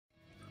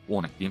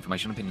Warning, the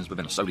information and opinions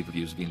within are solely the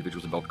views of the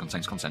individuals involved,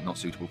 contains content not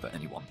suitable for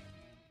anyone.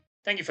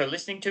 Thank you for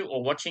listening to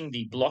or watching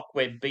the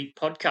BlockWeb Beat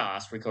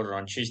podcast, recorded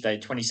on Tuesday,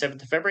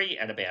 27th of February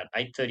at about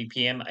 8:30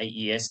 p.m.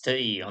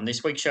 AEST. On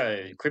this week's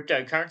show,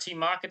 cryptocurrency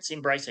markets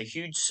embrace a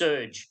huge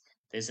surge.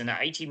 There's an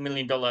 $80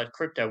 million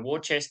crypto war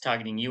chest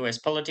targeting US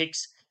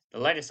politics. The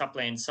latest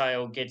UPLAND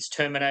sale gets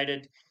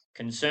terminated.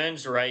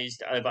 Concerns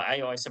raised over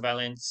AI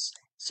surveillance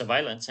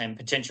and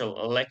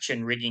potential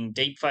election rigging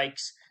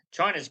deepfakes.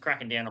 China's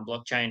cracking down on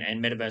blockchain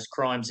and metaverse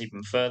crimes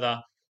even further.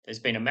 There's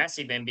been a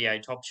massive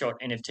NBA Top Shot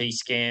NFT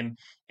scam,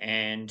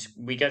 and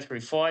we go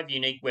through 5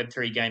 unique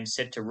Web3 games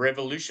set to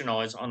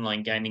revolutionise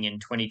online gaming in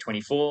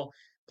 2024.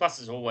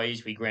 Plus, as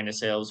always, we grant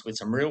ourselves with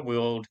some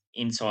real-world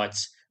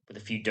insights with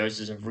a few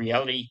doses of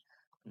reality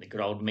in the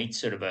good old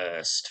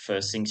METAVERSE.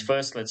 First things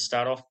first, let's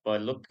start off by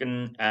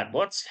looking at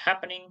what's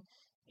happening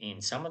in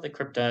some of the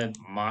crypto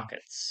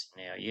markets.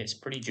 Now, yes,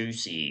 pretty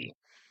juicy.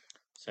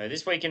 So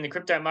this week in the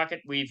crypto market,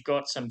 we've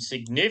got some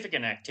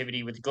significant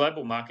activity with the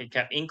global market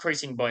cap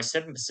increasing by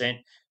 7%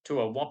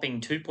 to a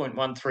whopping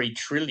 2.13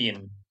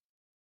 trillion.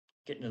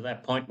 Getting to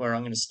that point where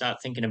I'm going to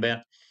start thinking about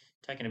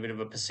taking a bit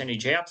of a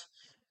percentage out,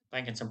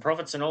 banking some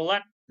profits and all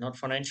that. Not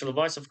financial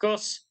advice, of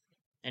course.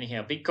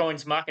 Anyhow,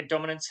 Bitcoin's market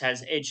dominance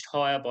has edged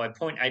higher by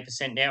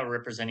 0.8%, now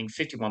representing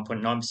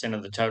 51.9%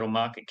 of the total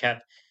market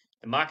cap.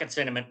 The market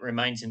sentiment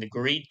remains in the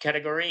greed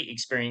category,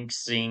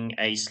 experiencing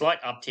a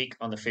slight uptick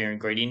on the Fear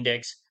and Greed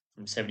Index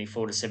from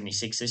 74 to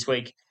 76 this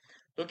week.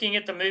 Looking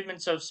at the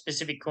movements of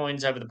specific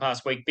coins over the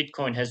past week,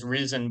 Bitcoin has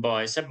risen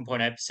by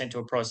 7.8% to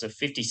a price of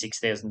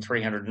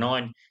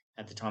 56,309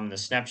 at the time of the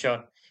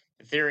snapshot.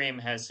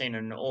 Ethereum has seen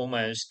an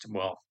almost,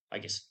 well, I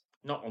guess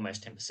not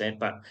almost 10%,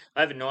 but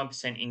over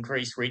 9%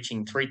 increase,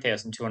 reaching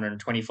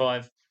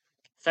 3,225.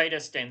 Theta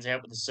stands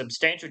out with a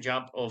substantial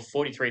jump of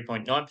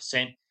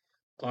 43.9%,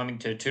 climbing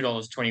to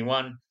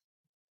 $2.21.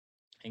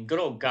 And good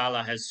old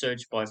Gala has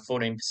surged by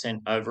 14%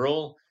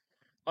 overall.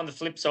 On the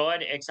flip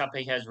side,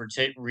 XRP has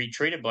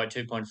retreated by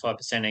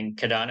 2.5% and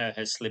Cardano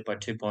has slipped by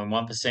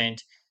 2.1%.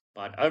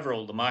 But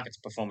overall, the market's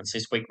performance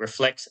this week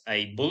reflects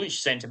a bullish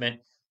sentiment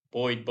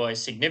buoyed by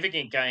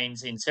significant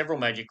gains in several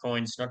major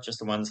coins, not just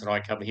the ones that I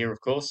cover here,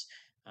 of course.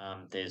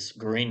 There's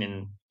green in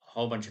a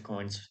whole bunch of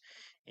coins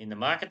in the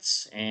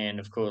markets, and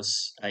of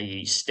course,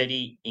 a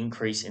steady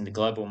increase in the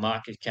global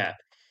market cap.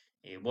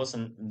 It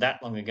wasn't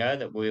that long ago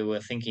that we were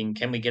thinking,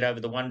 can we get over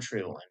the 1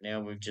 trillion? And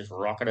now we've just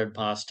rocketed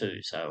past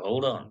 2. So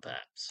hold on,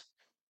 perhaps.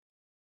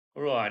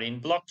 All right, in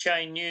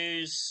blockchain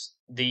news,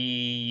 the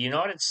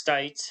United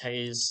States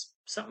has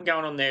something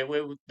going on there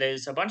where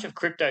there's a bunch of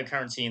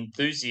cryptocurrency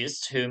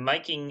enthusiasts who are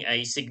making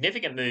a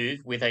significant move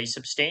with a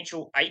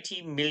substantial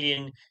 $80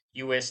 million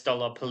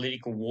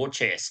political war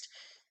chest.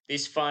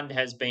 This fund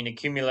has been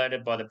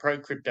accumulated by the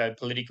pro-crypto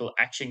political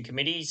action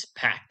committees,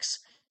 PACs,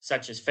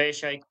 such as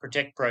Fairshake,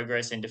 Protect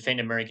Progress, and Defend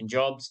American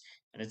Jobs,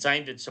 and it's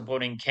aimed at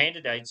supporting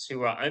candidates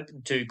who are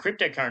open to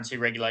cryptocurrency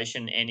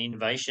regulation and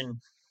innovation.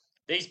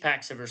 These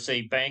PACs have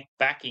received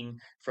backing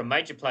from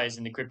major players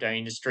in the crypto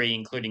industry,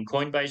 including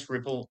Coinbase,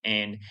 Ripple,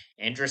 and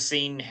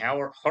Andreessen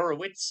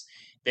Horowitz.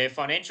 Their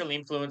financial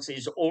influence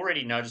is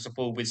already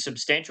noticeable, with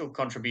substantial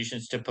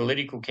contributions to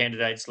political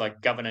candidates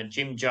like Governor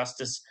Jim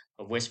Justice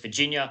of West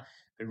Virginia,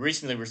 who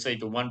recently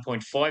received a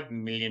 $1.5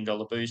 million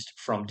boost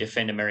from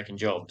Defend American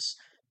Jobs.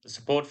 The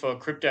support for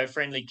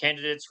crypto-friendly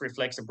candidates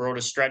reflects a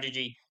broader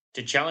strategy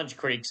to challenge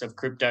critics of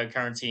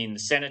cryptocurrency in the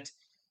Senate,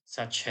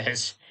 such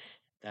as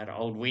that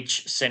old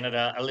witch,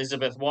 Senator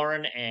Elizabeth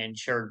Warren and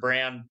Sherrod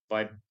Brown,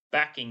 by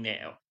backing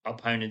their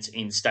opponents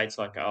in states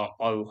like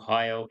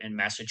Ohio and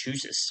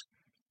Massachusetts.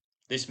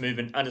 This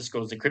movement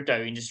underscores the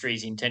crypto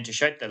industry's intent to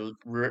shape the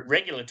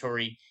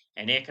regulatory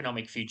and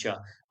economic future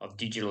of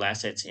digital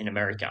assets in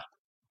America.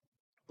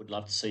 Would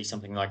love to see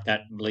something like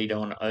that bleed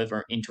on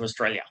over into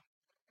Australia.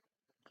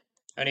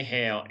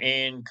 Anyhow,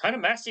 in kind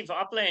of massive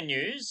UPLAND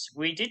news,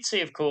 we did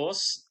see, of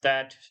course,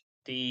 that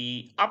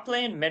the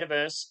UPLAND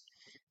metaverse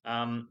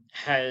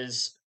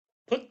has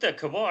put the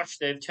kibosh.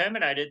 They've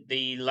terminated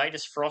the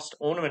latest Frost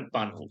ornament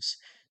bundles.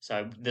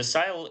 So the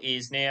sale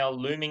is now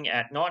looming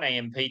at 9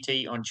 a.m.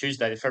 PT on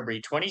Tuesday, February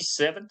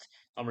 27th.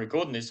 I'm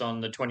recording this on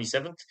the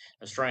 27th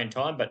Australian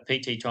time, but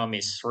PT time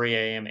is 3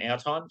 a.m. our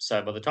time.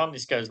 So by the time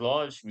this goes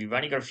live, you've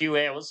only got a few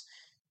hours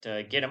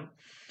to get them.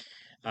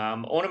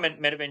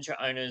 Ornament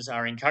MetaVenture owners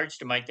are encouraged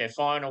to make their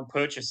final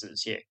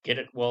purchases. Yeah, get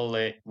it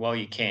while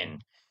you can.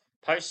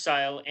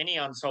 Post-sale, any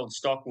unsold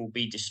stock will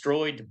be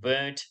destroyed,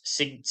 burnt,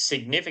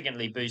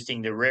 significantly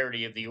boosting the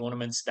rarity of the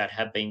ornaments that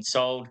have been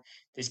sold.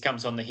 This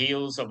comes on the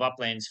heels of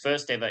UPLAND's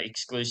first ever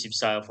exclusive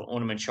sale for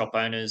ornament shop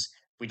owners,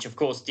 which of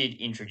course did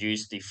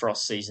introduce the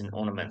Frost Season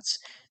ornaments.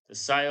 The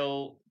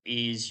sale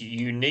is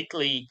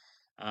uniquely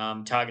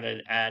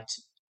targeted at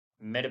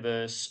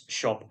Metaverse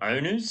shop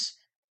owners,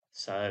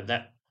 so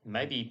that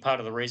may be part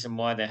of the reason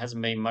why there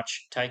hasn't been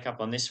much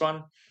take-up on this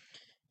one.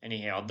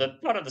 Anyhow, the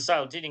part of the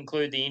sale did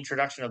include the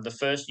introduction of the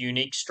first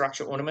unique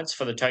structure ornaments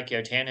for the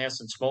Tokyo Townhouse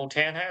and Small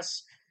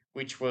Townhouse,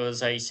 which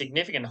was a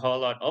significant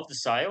highlight of the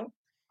sale.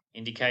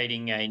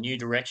 indicating a new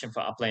direction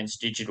for UPLAND's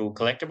digital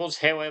collectibles.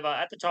 However,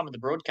 at the time of the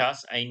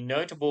broadcast, a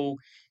notable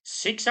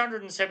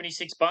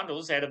 676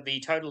 bundles out of the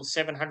total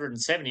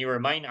 770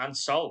 remain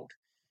unsold.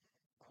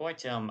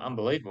 Quite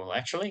unbelievable,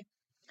 actually.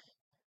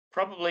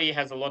 Probably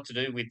has a lot to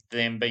do with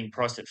them being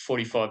priced at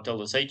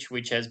 $45 each,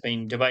 which has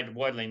been debated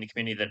widely in the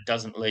community that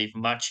doesn't leave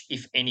much,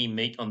 if any,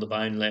 meat on the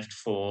bone left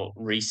for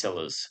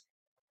resellers.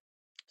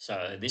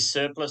 So this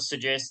surplus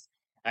suggests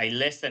a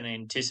less than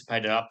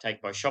anticipated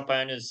uptake by shop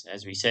owners,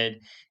 as we said,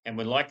 and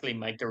will likely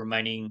make the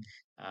remaining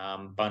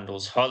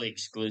bundles highly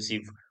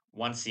exclusive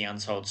once the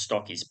unsold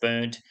stock is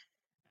burnt.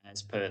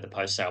 As per the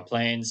post-sale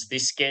plans,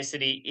 this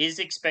scarcity is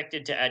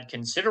expected to add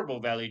considerable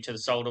value to the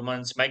sold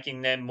ones,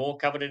 making them more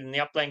coveted in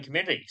the Upland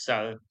community.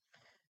 So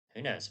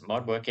who knows? It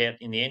might work out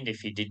in the end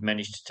if you did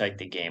manage to take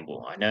the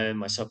gamble. I know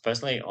myself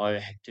personally,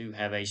 I do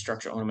have a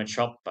structural ornament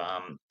shop.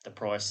 The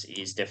price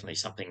is definitely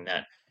something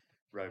that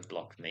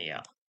roadblocked me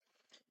out.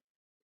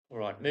 All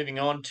right, moving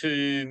on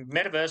to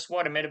Metaverse.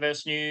 Wider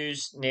Metaverse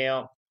news.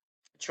 Now,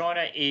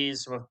 China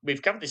is, well,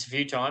 we've covered this a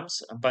few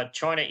times, but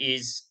China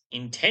is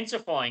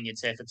intensifying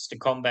its efforts to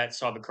combat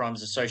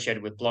cybercrimes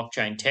associated with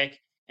blockchain tech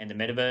and the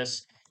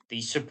metaverse.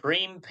 The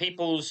Supreme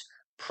People's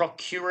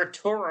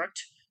Procuratorate,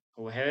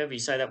 or however you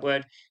say that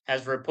word,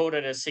 has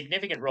reported a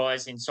significant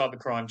rise in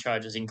cybercrime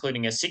charges,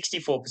 including a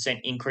 64%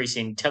 increase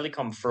in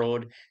telecom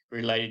fraud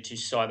related to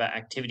cyber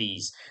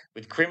activities.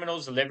 With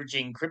criminals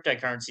leveraging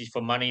cryptocurrencies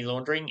for money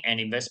laundering and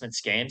investment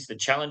scams, the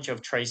challenge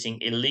of tracing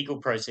illegal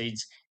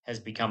proceeds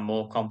has become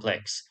more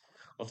complex.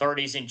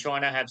 Authorities in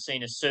China have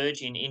seen a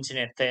surge in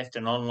internet theft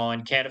and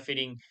online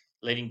counterfeiting,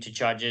 leading to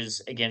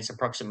charges against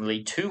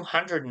approximately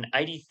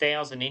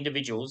 280,000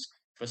 individuals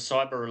for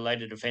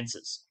cyber-related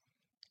offences.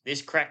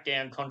 This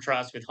crackdown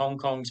contrasts with Hong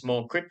Kong's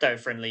more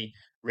crypto-friendly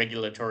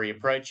regulatory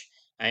approach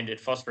aimed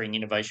at fostering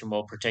innovation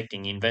while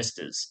protecting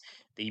investors.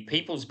 The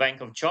People's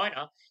Bank of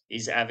China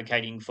is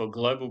advocating for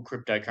global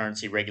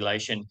cryptocurrency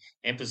regulation,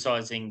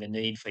 emphasizing the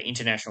need for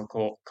international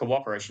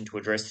cooperation to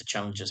address the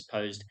challenges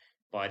posed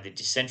by the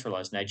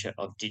decentralized nature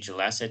of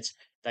digital assets.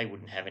 They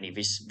wouldn't have any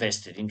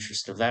vested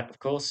interest of that, of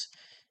course.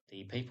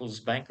 The People's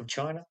Bank of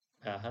China.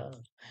 Uh-huh.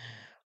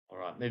 All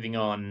right, moving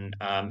on.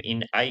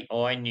 In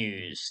AI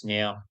news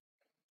now.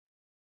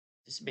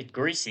 It's a bit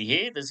greasy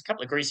here. There's a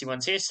couple of greasy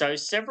ones here. So,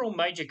 several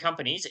major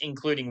companies,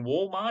 including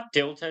Walmart,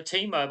 Delta,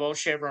 T-Mobile,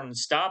 Chevron, and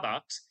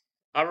Starbucks,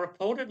 are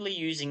reportedly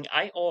using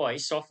AI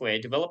software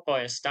developed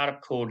by a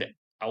startup called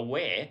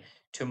Aware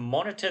to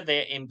monitor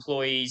their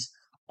employees'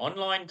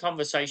 online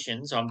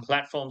conversations on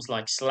platforms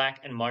like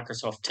Slack and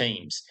Microsoft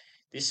Teams.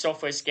 This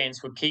software scans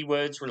for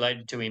keywords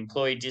related to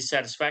employee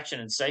dissatisfaction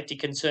and safety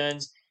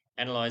concerns,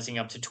 analyzing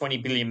up to 20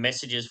 billion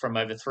messages from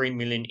over 3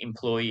 million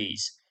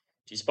employees.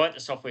 Despite the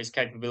software's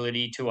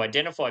capability to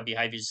identify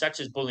behaviors such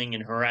as bullying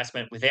and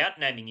harassment without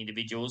naming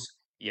individuals,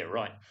 yeah,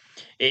 right,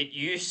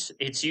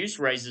 its use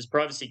raises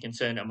privacy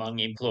concern among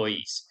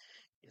employees.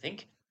 You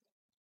think?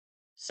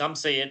 Some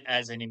see it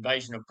as an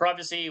invasion of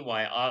privacy,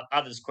 while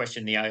others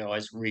question the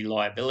AI's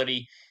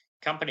reliability.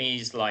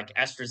 Companies like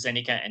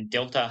AstraZeneca and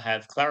Delta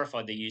have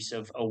clarified the use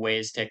of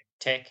Aware's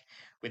tech,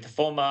 with the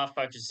former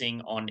focusing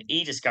on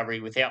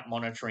e-discovery without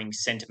monitoring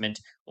sentiment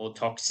or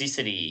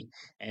toxicity,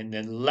 and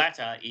the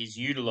latter is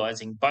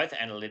utilizing both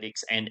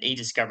analytics and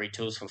e-discovery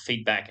tools for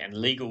feedback and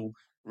legal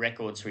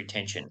records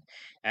retention.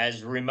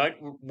 As remote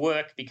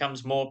work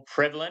becomes more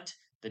prevalent,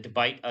 the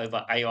debate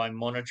over AI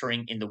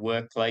monitoring in the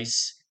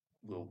workplace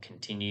will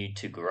continue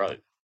to grow.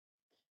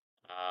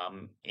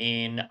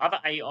 In other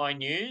AI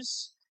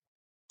news,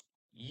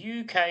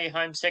 UK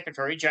Home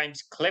Secretary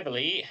James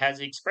Cleverly has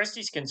expressed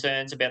his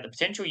concerns about the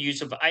potential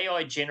use of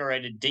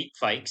AI-generated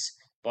deepfakes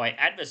by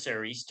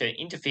adversaries to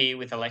interfere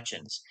with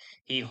elections.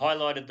 He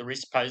highlighted the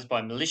risk posed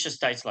by malicious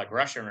states like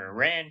Russia and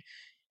Iran,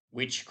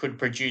 which could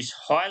produce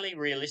highly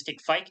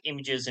realistic fake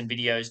images and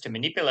videos to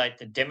manipulate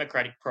the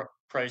democratic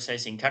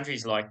process in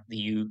countries like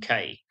the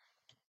UK.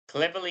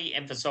 Cleverly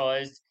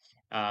emphasized,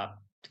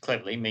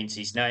 cleverly means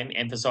his name,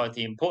 emphasized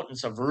the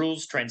importance of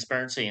rules,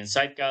 transparency, and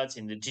safeguards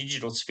in the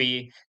digital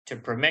sphere to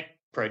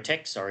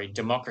protect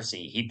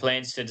democracy. He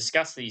plans to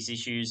discuss these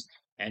issues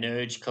and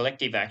urge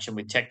collective action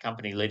with tech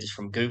company leaders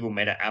from Google,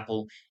 Meta,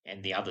 Apple,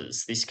 and the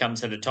others. This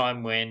comes at a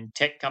time when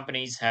tech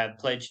companies have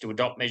pledged to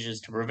adopt measures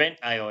to prevent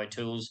AI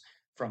tools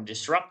from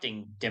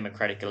disrupting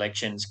democratic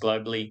elections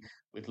globally,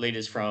 with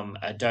leaders from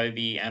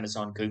Adobe,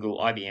 Amazon, Google,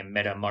 IBM,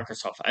 Meta,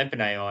 Microsoft,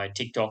 OpenAI,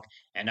 TikTok,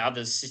 and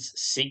others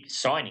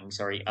signing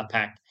a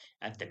pact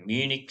at the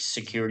Munich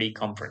Security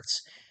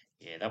Conference.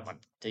 Yeah, that one,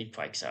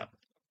 deepfakes are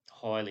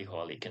highly,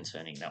 highly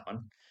concerning, that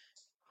one.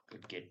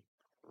 Could get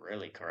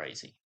really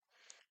crazy.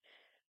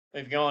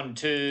 Moving on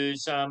to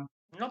some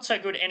not so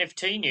good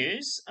NFT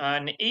news.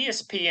 An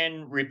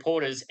ESPN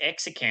reporter's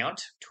X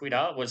account,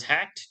 Twitter, was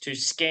hacked to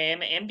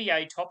scam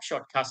NBA Top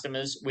Shot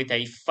customers with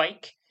a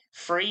fake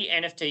free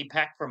NFT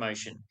pack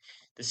promotion.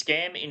 The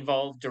scam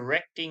involved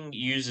directing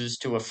users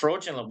to a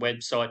fraudulent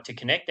website to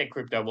connect their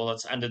crypto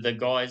wallets under the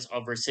guise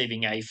of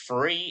receiving a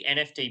free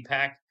NFT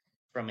pack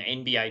from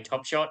NBA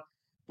Top Shot,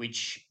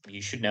 which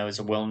you should know is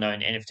a well-known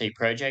NFT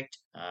project.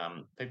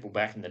 People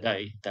back in the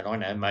day that I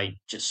know made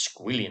just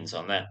squillions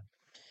on that.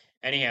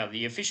 Anyhow,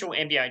 the official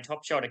NBA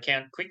Top Shot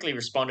account quickly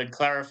responded,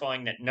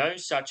 clarifying that no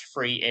such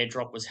free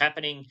airdrop was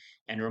happening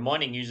and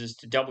reminding users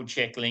to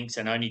double-check links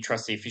and only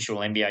trust the official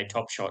NBA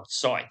Top Shot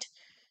site.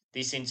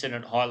 This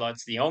incident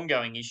highlights the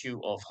ongoing issue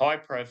of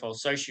high-profile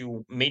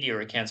social media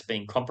accounts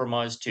being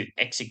compromised to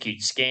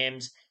execute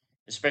scams,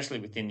 especially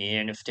within the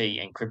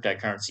NFT and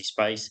cryptocurrency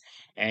space.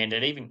 And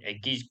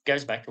it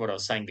goes back to what I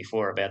was saying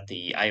before about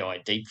the AI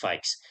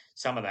deepfakes.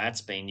 Some of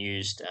that's been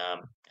used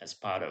as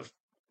part of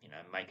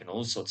making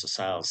all sorts of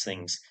sales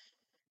things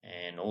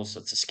and all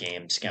sorts of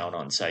scams going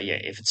on. So yeah,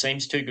 if it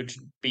seems too good to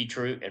be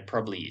true, it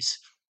probably is.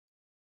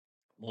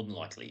 More than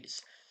likely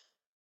is.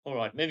 All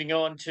right, moving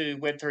on to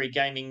Web3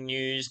 gaming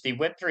news. The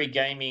Web3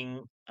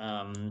 gaming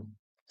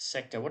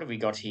sector, what have we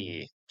got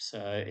here? So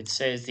it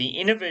says the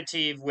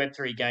innovative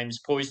Web3 games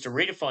poised to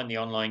redefine the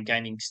online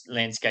gaming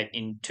landscape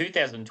in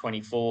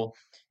 2024,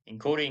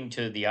 according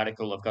to the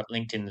article I've got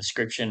linked in the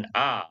description,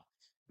 are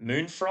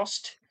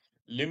Moonfrost,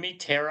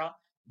 Lumiterra,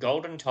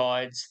 Golden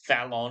Tides,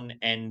 Thalon,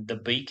 and The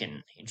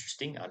Beacon.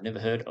 Interesting. I've never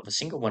heard of a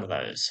single one of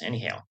those.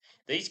 Anyhow,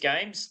 these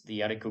games,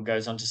 the article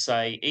goes on to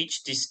say,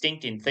 each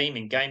distinct in theme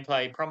and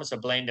gameplay, promise a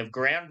blend of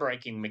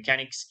groundbreaking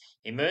mechanics,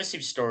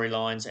 immersive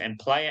storylines, and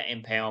player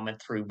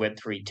empowerment through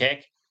Web3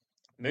 tech.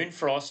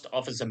 Moonfrost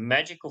offers a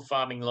magical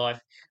farming life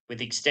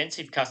with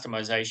extensive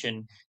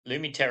customization.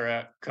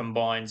 Lumiterra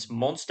combines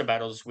monster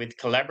battles with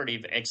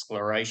collaborative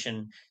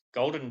exploration.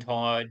 Golden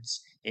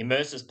Tides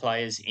immerses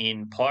players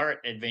in pirate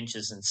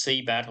adventures and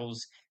sea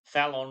battles.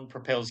 Thalon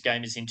propels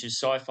gamers into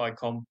sci-fi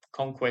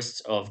conquests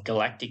of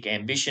galactic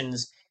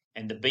ambitions.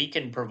 And The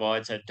Beacon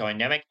provides a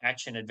dynamic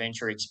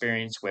action-adventure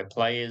experience where the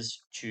player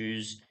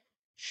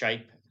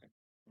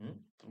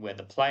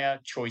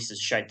choices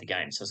shape the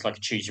game. So it's like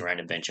a choose-your-own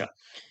adventure.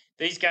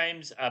 These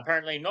games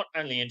apparently not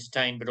only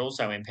entertain but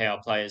also empower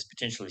players,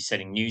 potentially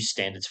setting new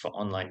standards for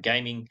online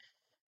gaming.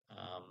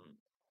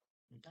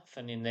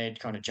 Nothing in there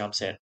kind of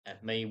jumps out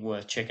at me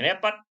worth checking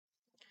out, but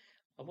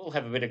I will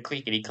have a bit of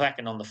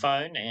clickety-clacking on the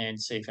phone and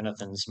see if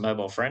anything's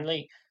mobile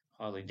friendly.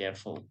 Highly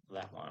doubtful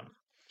that one.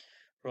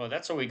 Right,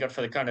 that's all we got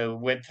for the kind of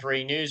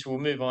Web3 news. We'll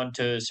move on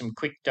to some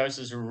quick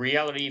doses of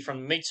reality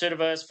from Meet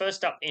Sudaverse.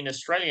 First up in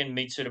Australian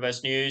Meet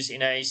Sudaverse news,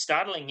 in a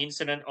startling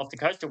incident off the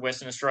coast of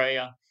Western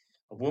Australia,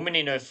 a woman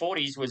in her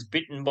 40s was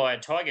bitten by a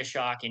tiger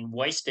shark in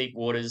waist-deep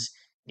waters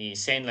near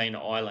Sandline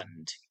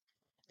Island.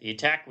 The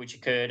attack, which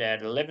occurred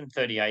at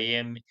 11:30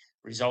 a.m.,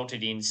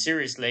 resulted in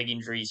serious leg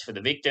injuries for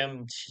the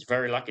victim. She's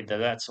very lucky that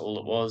that's all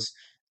it was.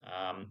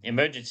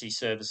 Emergency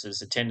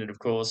services attended, of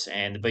course,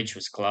 and the beach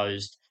was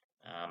closed.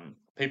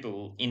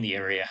 People in the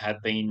area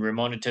have been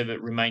reminded to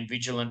remain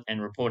vigilant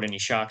and report any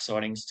shark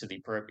sightings to the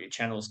appropriate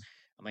channels.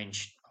 I mean,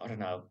 I don't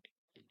know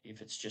if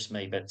it's just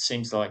me, but it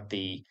seems like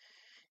the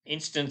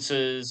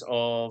instances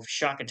of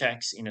shark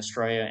attacks in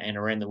Australia and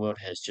around the world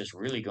has just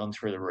really gone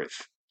through the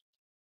roof.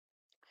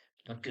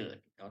 Not good,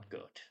 not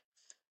good.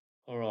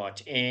 All right.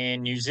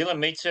 In New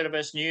Zealand Meat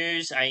Service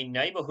news, a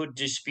neighbourhood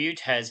dispute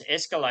has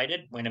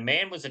escalated when a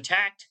man was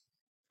attacked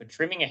for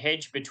trimming a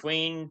hedge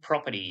between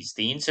properties.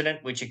 The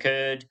incident, which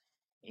occurred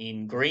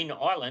in Green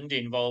Island,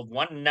 involved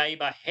one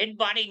neighbour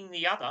headbutting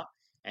the other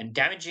and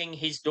damaging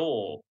his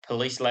door.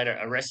 Police later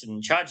arrested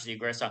and charged the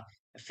aggressor,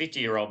 a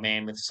 50-year-old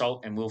man, with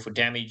assault and willful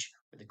damage,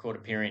 with a court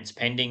appearance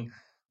pending,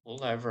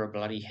 all over a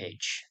bloody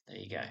hedge. There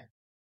you go.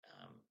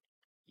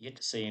 Yet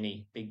to see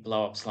any big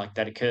blow-ups like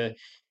that occur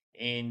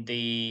in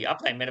the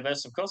UPLAND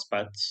metaverse, of course,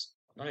 but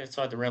not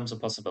outside the realms of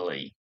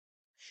possibility.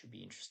 Should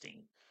be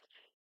interesting.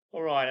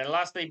 All right, and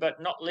lastly but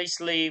not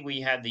leastly,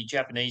 we have the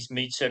Japanese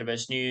Meet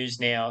Service news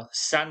now.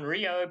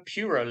 Sanrio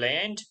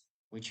Puroland,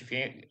 which, if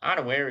you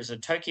aren't aware, is a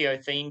Tokyo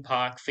theme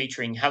park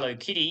featuring Hello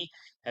Kitty,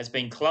 has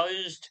been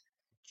closed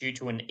due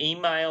to an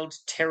emailed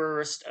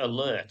terrorist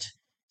alert.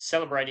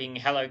 Celebrating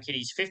Hello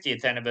Kitty's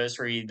 50th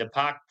anniversary, the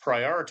park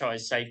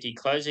prioritised safety,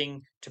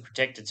 closing to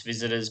protect its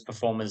visitors,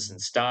 performers,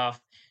 and staff.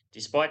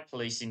 Despite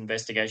police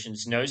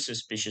investigations, no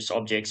suspicious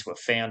objects were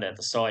found at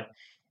the site,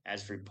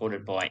 as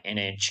reported by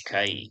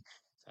NHK.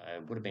 So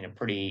it would have been a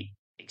pretty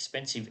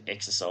expensive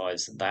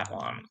exercise, that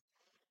one.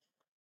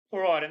 All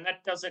right, and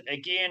that does it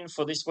again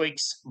for this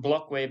week's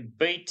BlockWeb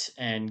Beat,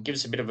 and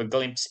gives a bit of a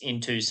glimpse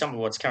into some of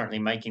what's currently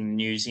making the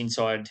news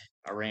inside,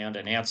 around,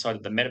 and outside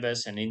of the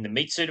metaverse and in the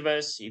Meet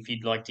Sudaverse. If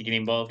you'd like to get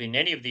involved in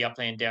any of the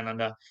Upland Down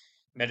Under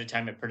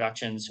Metatainment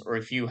productions, or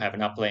if you have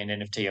an Upland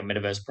NFT or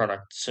metaverse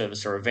product,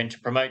 service, or event to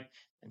promote,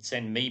 then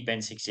send me,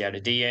 Ben68,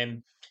 a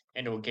DM,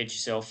 and or get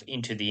yourself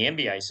into the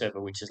NBA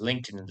server, which is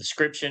linked in the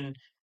description.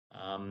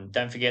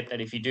 Don't forget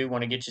that if you do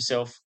want to get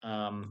yourself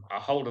a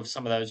hold of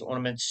some of those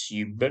ornaments,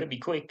 you better be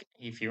quick.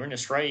 If you're in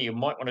Australia, you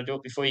might want to do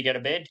it before you go to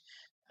bed.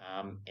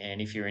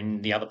 And if you're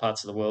in the other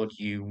parts of the world,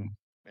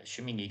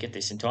 assuming you get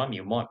this in time,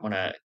 you might want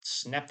to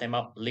snap them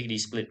up lickety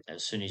split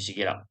as soon as you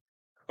get up.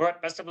 All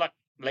right, best of luck.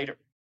 Later.